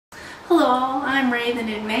Hello all, I'm Ray the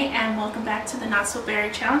Knitting Knight and welcome back to the Not So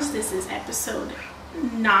Berry Challenge. This is episode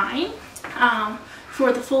 9.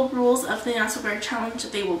 For the full rules of the Not So Berry Challenge,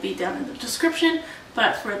 they will be down in the description.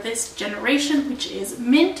 But for this generation, which is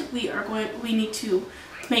Mint, we need to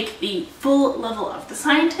make the full level of the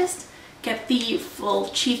Scientist, get the full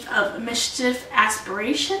Chief of Mischief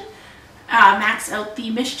aspiration, max out the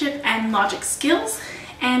Mischief and Logic skills,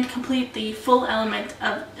 and complete the full element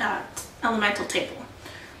of elemental table.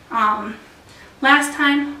 Last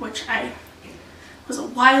time, which was a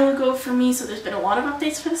while ago for me, so there's been a lot of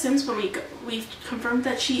updates for The Sims, but we've confirmed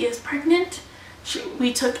that she is pregnant.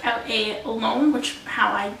 We took out a loan, which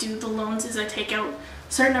how I do the loans is I take out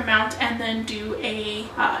a certain amount and then do a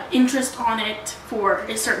interest on it for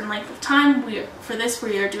a certain length of time. For this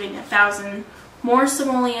we are doing 1,000 more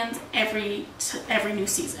simoleons every new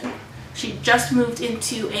season. She just moved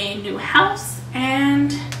into a new house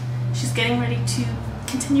and she's getting ready to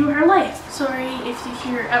continue her life. Sorry if you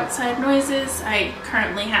hear outside noises. I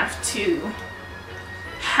currently have to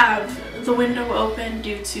have the window open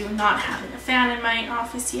due to not having a fan in my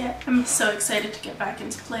office yet. I'm so excited to get back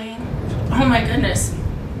into playing. Oh my goodness.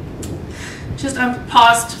 Just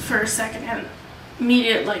paused for a second and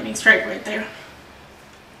immediate lightning strike right there.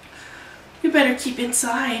 We better keep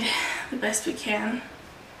inside the best we can.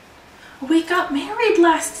 We got married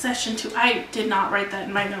last session too. I did not write that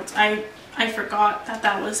in my notes. I forgot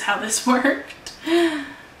that was how this worked.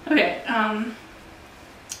 Okay,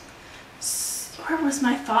 where was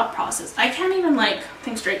my thought process? I can't even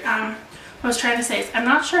think straight. What I was trying to say is I'm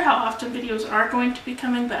not sure how often videos are going to be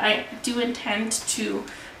coming, but I do intend to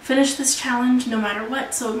finish this challenge no matter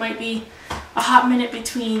what, so it might be a hot minute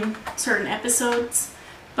between certain episodes,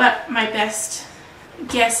 but my best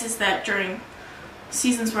guess is that during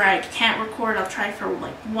seasons where I can't record, I'll try for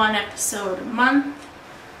one episode a month.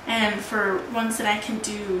 And for ones that I can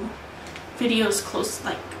do videos close,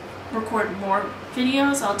 record more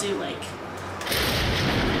videos, I'll do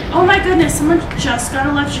oh my goodness, someone just got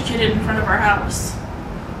electrocuted in front of our house.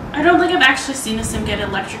 I don't think I've actually seen a Sim get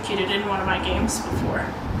electrocuted in one of my games before.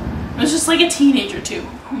 It was just a teenager too.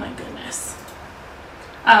 Oh my goodness.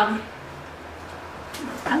 I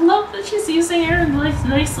love that she's using her in the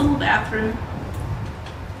nice little bathroom.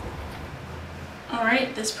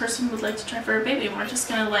 Alright, this person would like to try for a baby. We're just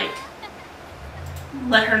gonna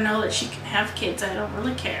let her know that she can have kids. I don't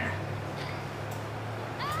really care.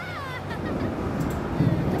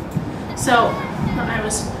 So, what I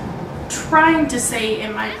was trying to say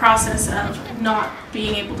in my process of not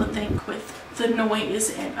being able to think with the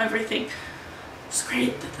noise and everything, it's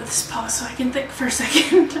great that this pause so I can think for a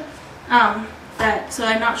second. So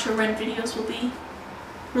I'm not sure when videos will be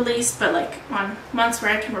released, but on months where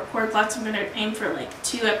I can record lots, I'm going to aim for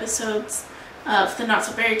 2 episodes of the Not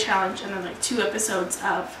So Berry Challenge and then 2 episodes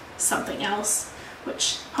of something else,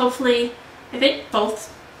 which hopefully I think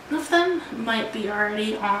both of them might be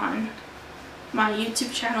already on my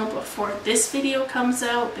YouTube channel before this video comes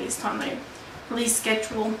out based on my release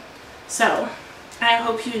schedule. So I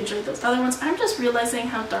hope you enjoyed those other ones. I'm just realizing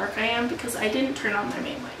how dark I am because I didn't turn on my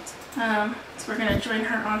main light. So we're going to join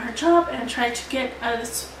her on her job and try to get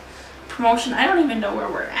this promotion. I don't even know where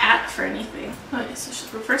we're at for anything. Okay, so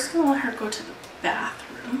we're first going to let her go to the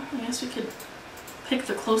bathroom. I guess we could pick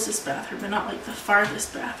the closest bathroom and not the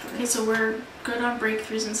farthest bathroom. Okay, so we're good on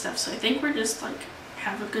breakthroughs and stuff, so I think we're just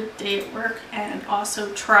have a good day at work and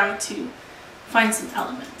also try to find some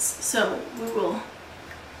elements. So we will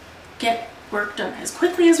get work done as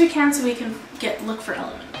quickly as we can so we can look for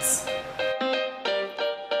elements.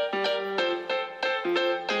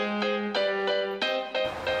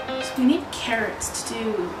 We need carrots to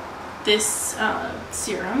do this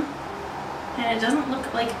serum, and it doesn't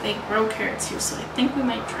look like they grow carrots here, so I think we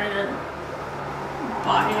might try to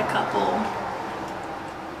buy a couple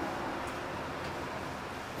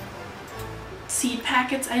seed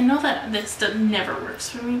packets. I know that this never works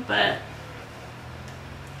for me, but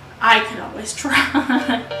I could always try.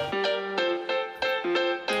 I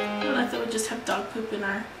like that we just have dog poop in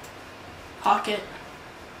our pocket.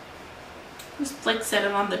 Just set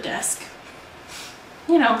it on the desk,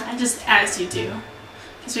 and just as you do,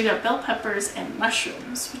 because we got bell peppers and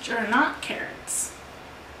mushrooms, which are not carrots,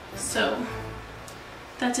 so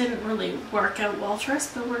that didn't really work out well for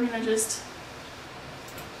us. But we're gonna just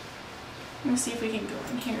see if we can go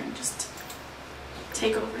in here and just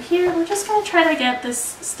take over here. We're just gonna try to get this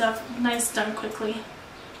stuff nice done quickly.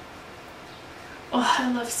 Oh,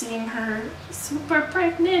 I love seeing her super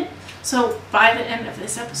pregnant. So by the end of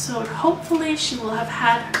this episode, hopefully she will have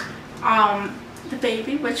had the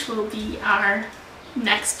baby, which will be our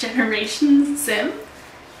next generation Sim.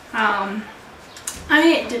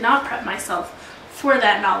 I did not prep myself for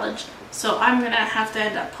that knowledge, so I'm gonna have to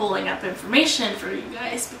end up pulling up information for you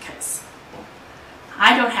guys because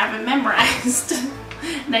I don't have it memorized.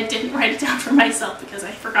 And I didn't write it down for myself because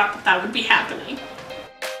I forgot that that would be happening.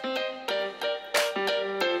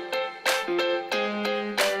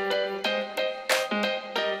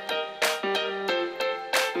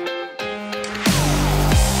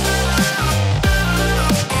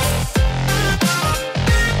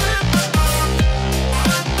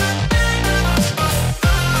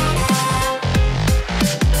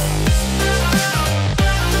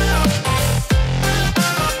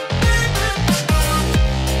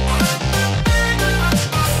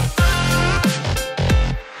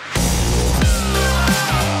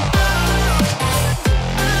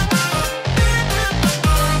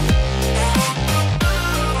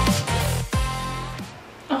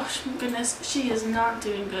 She is not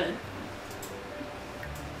doing good.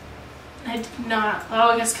 I did not, oh,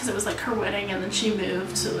 I guess because it was like her wedding and then she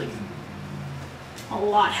moved, so like a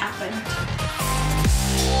lot happened.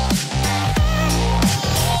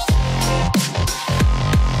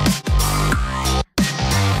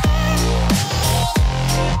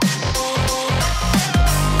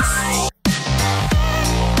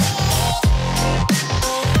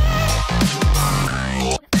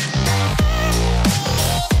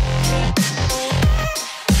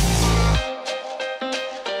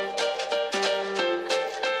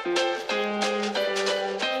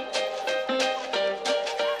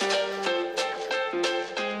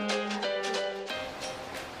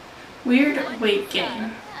 Weird weight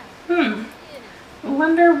gain. I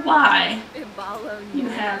wonder why you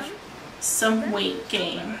have some weight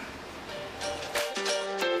gain.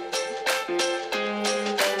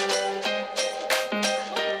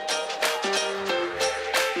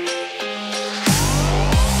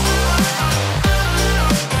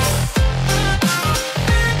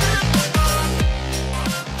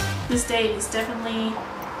 This day is definitely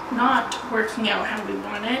not working out how we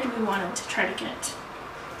wanted. We wanted to try to get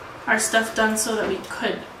our stuff done so that we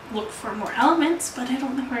could look for more elements, but I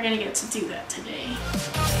don't think we're going to get to do that today.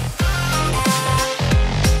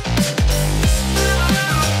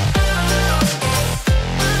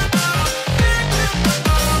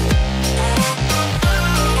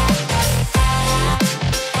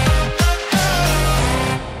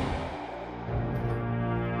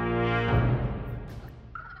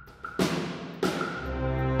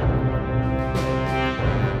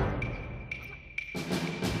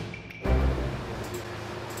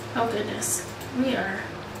 Oh goodness, we are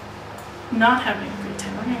not having a great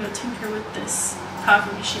time. We're gonna go tinker with this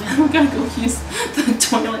coffee machine. I'm gonna go use the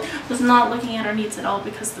toilet. I was not looking at her needs at all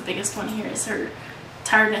because the biggest one here is her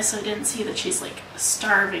tiredness, so I didn't see that she's like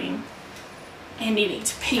starving and needing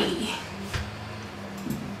to pee.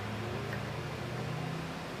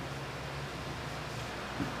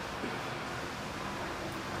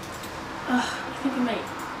 I think we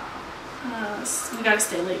might, we gotta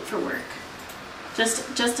stay late for work.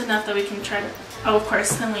 Just enough that we can try to, oh of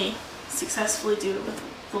course, then we successfully do it with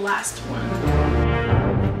the last one.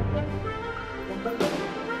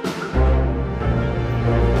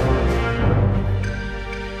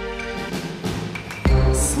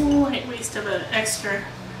 Slight waste of an extra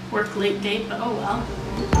work late date, but oh well.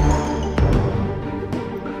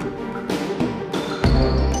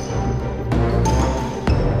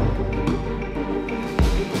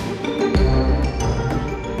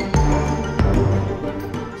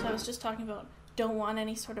 Talking about don't want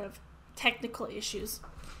any sort of technical issues,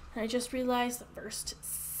 and I just realized the first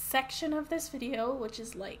section of this video, which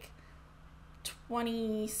is like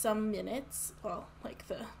 20 some minutes, well, like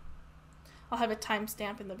I'll have a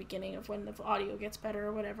timestamp in the beginning of when the audio gets better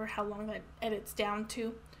or whatever, how long that edits down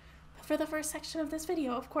to, but for the first section of this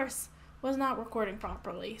video, of course, was not recording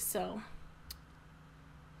properly, so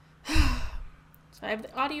I have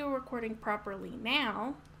the audio recording properly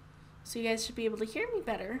now, so you guys should be able to hear me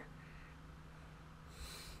better.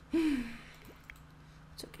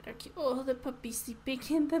 Look at our cute, oh, the puppy sleeping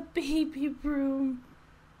in the baby room.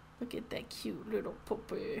 Look at that cute little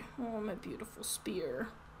puppy. Oh, my beautiful spear.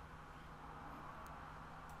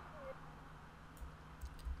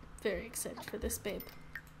 Very excited for this babe.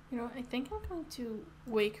 You know, I think I'm going to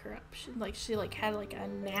wake her up. She had like a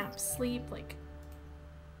nap sleep, like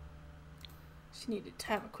she needed to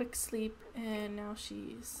have a quick sleep, and now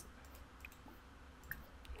she's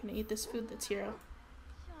gonna eat this food that's here.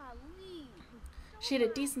 She had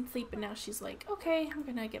a decent sleep, and now she's like, okay, I'm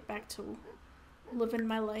gonna get back to living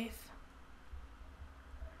my life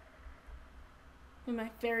in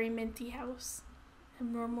my very minty house.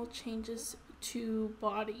 Abnormal changes to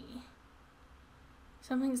body.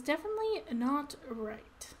 Something's definitely not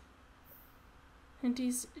right.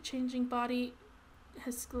 Mintie's changing body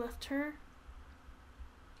has left her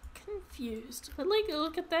confused. But like,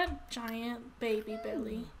 look at that giant baby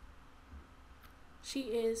belly. She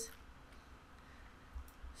is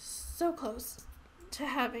so close to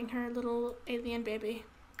having her little alien baby.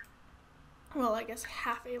 Well, I guess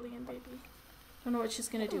half alien baby. Don't know what she's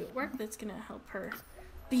gonna do at work that's gonna help her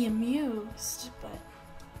be amused, but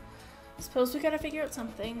I suppose we gotta figure out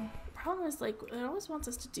something. The problem is, like, it always wants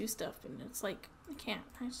us to do stuff, and it's like, I can't.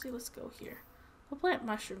 Actually, let's go here. We'll plant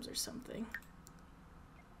mushrooms or something.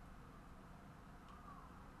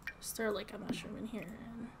 Stir like a mushroom in here,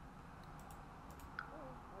 and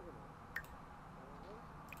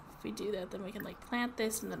if we do that, then we can like plant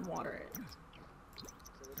this and then water it.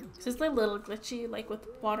 It's just like a little glitchy, like with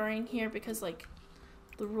watering here, because like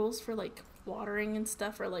the rules for like watering and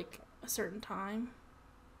stuff are like a certain time.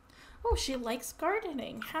 Oh, she likes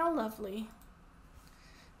gardening. How lovely.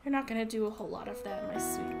 You're not gonna do a whole lot of that, my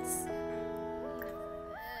sweets.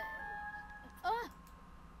 Oh,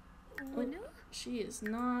 she is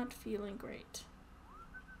not feeling great.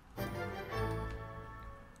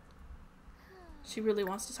 She really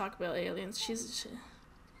wants to talk about aliens. She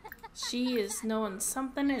is knowing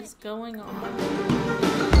something is going on.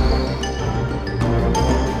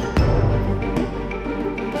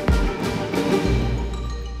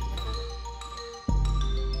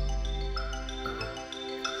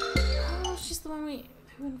 Oh, she's the one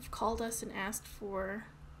who called us and asked for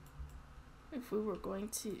if we were going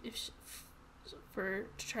to to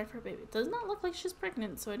try for a baby. It does not look like she's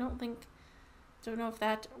pregnant, so I don't know if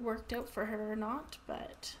that worked out for her or not,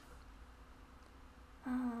 but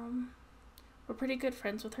we're pretty good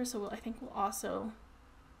friends with her, so I think we'll also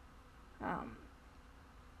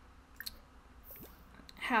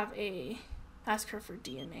ask her for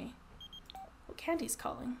DNA. Oh, Candy's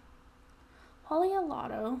calling. Holly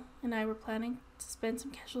Alato and I were planning to spend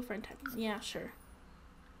some casual friend time. Yeah, sure.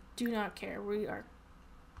 Do not care. We are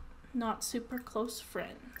not super close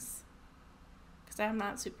friends. Because I'm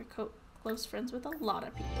not super close friends with a lot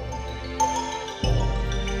of people.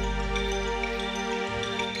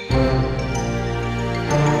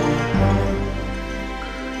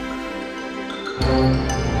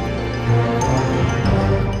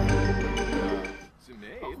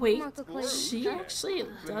 Oh, wait, she actually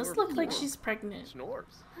does look like she's pregnant.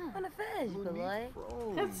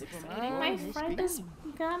 That's exciting. My friend is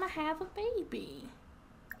gonna have a baby.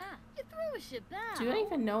 Do I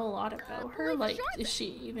even know a lot about her? Like, is she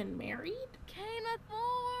even married?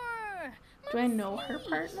 Do I know her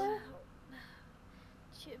partner?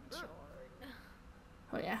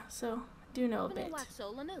 Oh yeah, so I do know a bit.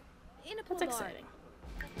 That's exciting.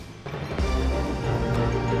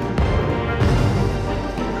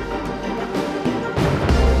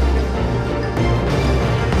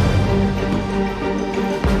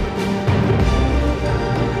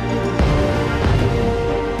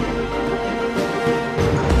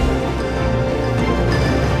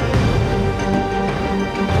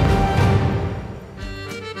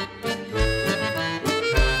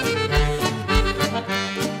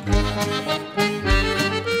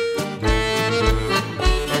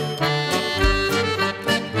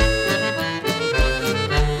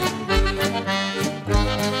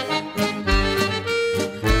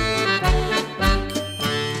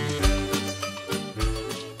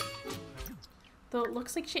 Though it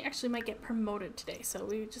looks like she actually might get promoted today, so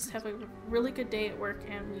we just have a really good day at work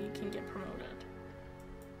and we can get promoted.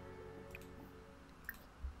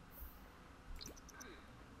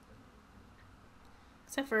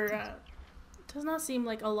 Except for, it does not seem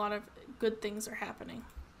like a lot of good things are happening.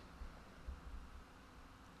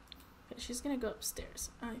 Okay, she's gonna go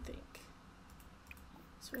upstairs, I think.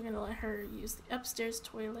 So we're gonna let her use the upstairs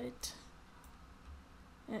toilet.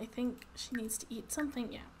 And I think she needs to eat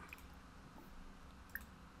something, yeah.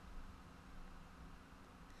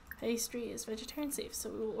 Pastry is vegetarian safe,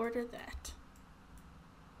 so we will order that.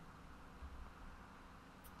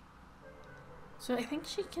 So I think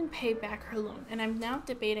she can pay back her loan, and I'm now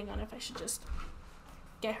debating on if I should just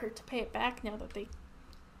get her to pay it back now that they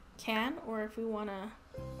can, or if we want to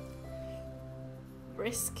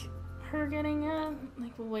risk her getting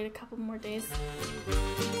like we'll wait a couple more days.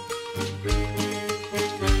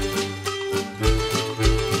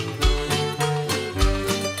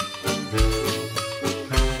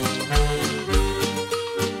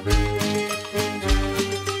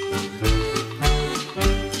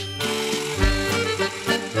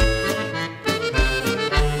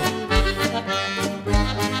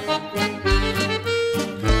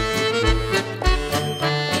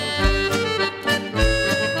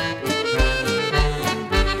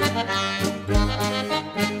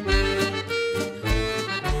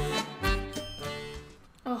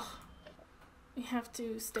 have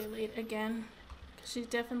to stay late again. She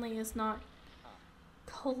definitely is not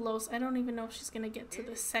close. I don't even know if she's going to get to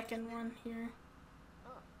the second one here.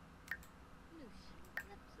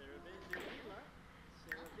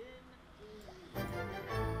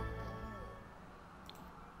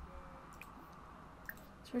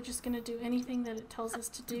 So we're just going to do anything that it tells us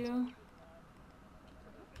to do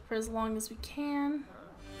for as long as we can.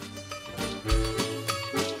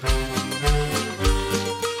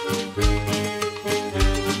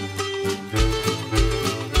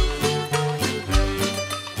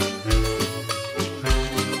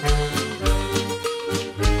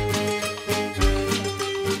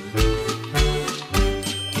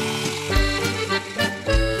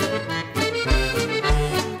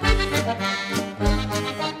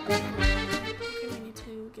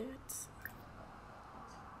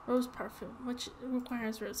 Rose perfume, which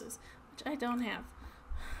requires roses, which I don't have.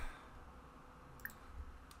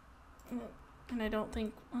 And I don't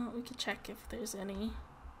think, well, we could check if there's any.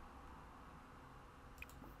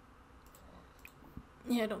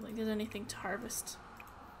 Yeah, I don't think there's anything to harvest.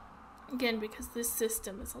 Again, because this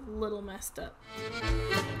system is a little messed up.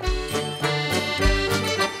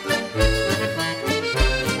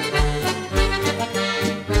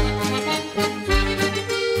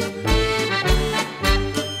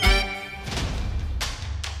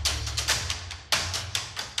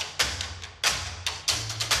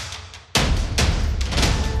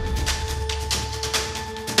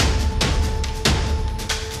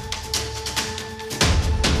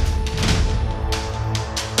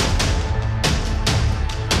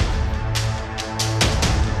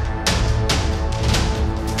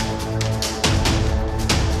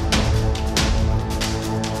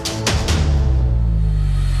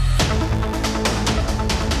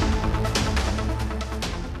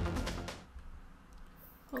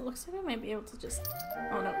 Looks like we might be able to just,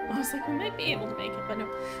 oh no, I was like we might be able to make it, but no.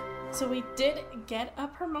 So we did get a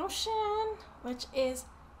promotion, which is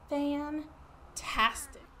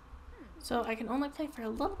fantastic. So I can only play for a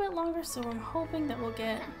little bit longer, so I'm hoping that we'll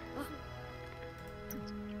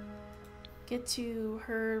get to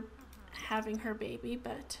her having her baby,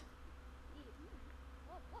 but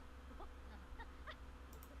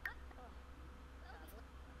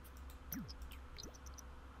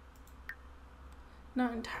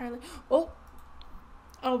not entirely. Oh,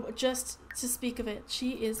 just to speak of it,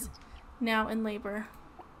 she is now in labor.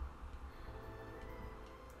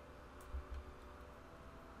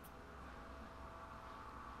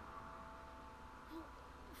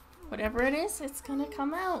 Whatever it is, it's gonna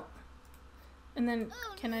come out. And then,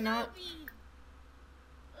 can I not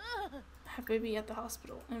have baby at the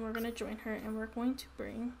hospital? And we're gonna join her, and we're going to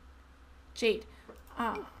bring Jade.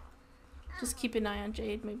 Just keep an eye on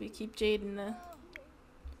Jade. Maybe keep Jade in the,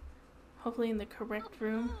 hopefully in the correct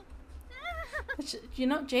room. Which, you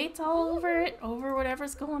know, Jade's all over it, over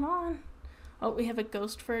whatever's going on. Oh, we have a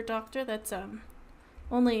ghost for a doctor. That's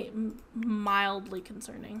only mildly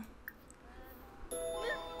concerning.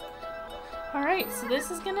 Alright, so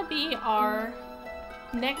this is gonna be our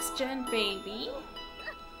next gen baby.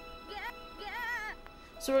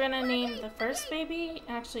 So we're gonna name the first baby,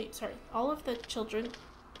 actually, sorry, all of the children.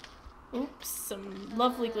 Oops, some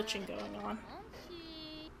lovely glitching going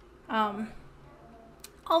on.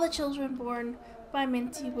 All the children born by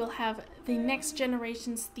Mintie will have the Next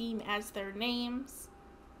Generation's theme as their names.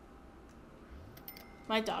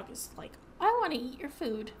 My dog is like, I want to eat your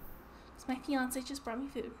food. Because my fiance just brought me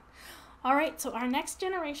food. Alright, so our next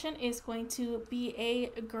generation is going to be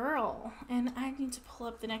a girl. And I need to pull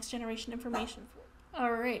up the Next Generation information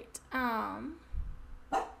for it.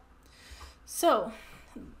 Alright, so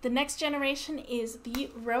the next generation is the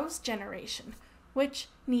Rose generation, which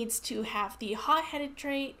needs to have the hot-headed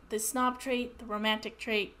trait, the snob trait, the romantic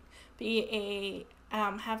trait, be a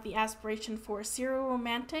have the aspiration for serial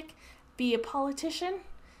romantic, be a politician,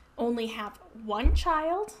 only have one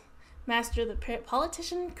child, master the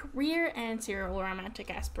politician career and serial romantic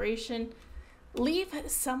aspiration, leave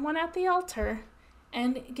someone at the altar,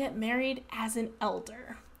 and get married as an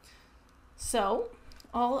elder. So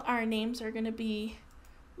all our names are going to be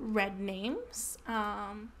red names.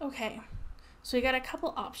 Okay, so we got a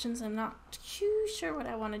couple options. I'm not too sure what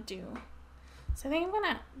I want to do, so I think I'm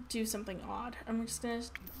gonna do something odd. I'm just gonna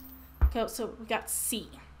go, so we got C,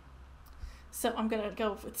 so I'm gonna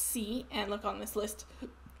go with C and look on this list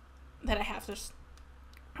that I have, this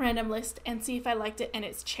random list, and see if I liked it, and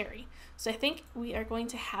it's Cherry. So I think we are going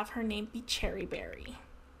to have her name be Cherry Berry.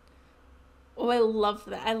 Oh, I love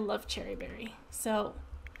that. I love Cherry Berry. So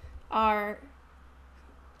our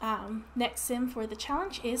next sim for the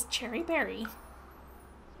challenge is Cherry Berry,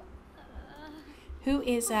 who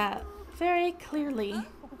is very clearly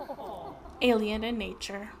alien in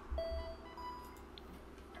nature.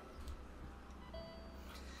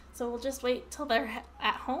 So we'll just wait till they're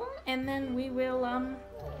at home, and then we will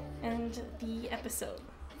end the episode.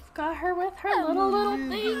 We've got her with her little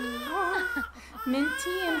thing. Oh,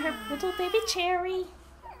 Mintie and her little baby Cherry.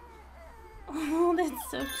 Oh,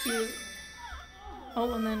 that's so cute.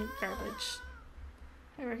 Oh, and then garbage.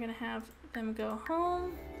 Okay, we're gonna have them go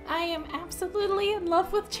home. I am absolutely in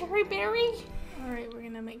love with Cherry Berry. Alright, we're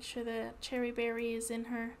gonna make sure that Cherry Berry is in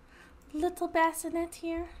her little bassinet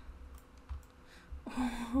here.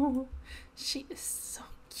 Oh, she is so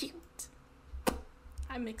cute.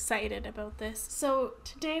 I'm excited about this. So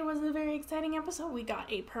today was a very exciting episode. We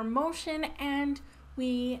got a promotion and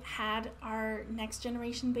we had our next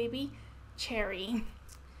generation baby, Cherry.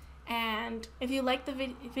 And if you like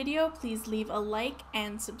the video, please leave a like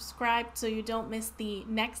and subscribe so you don't miss the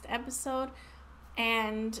next episode.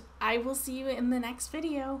 And I will see you in the next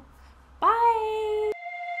video. Bye!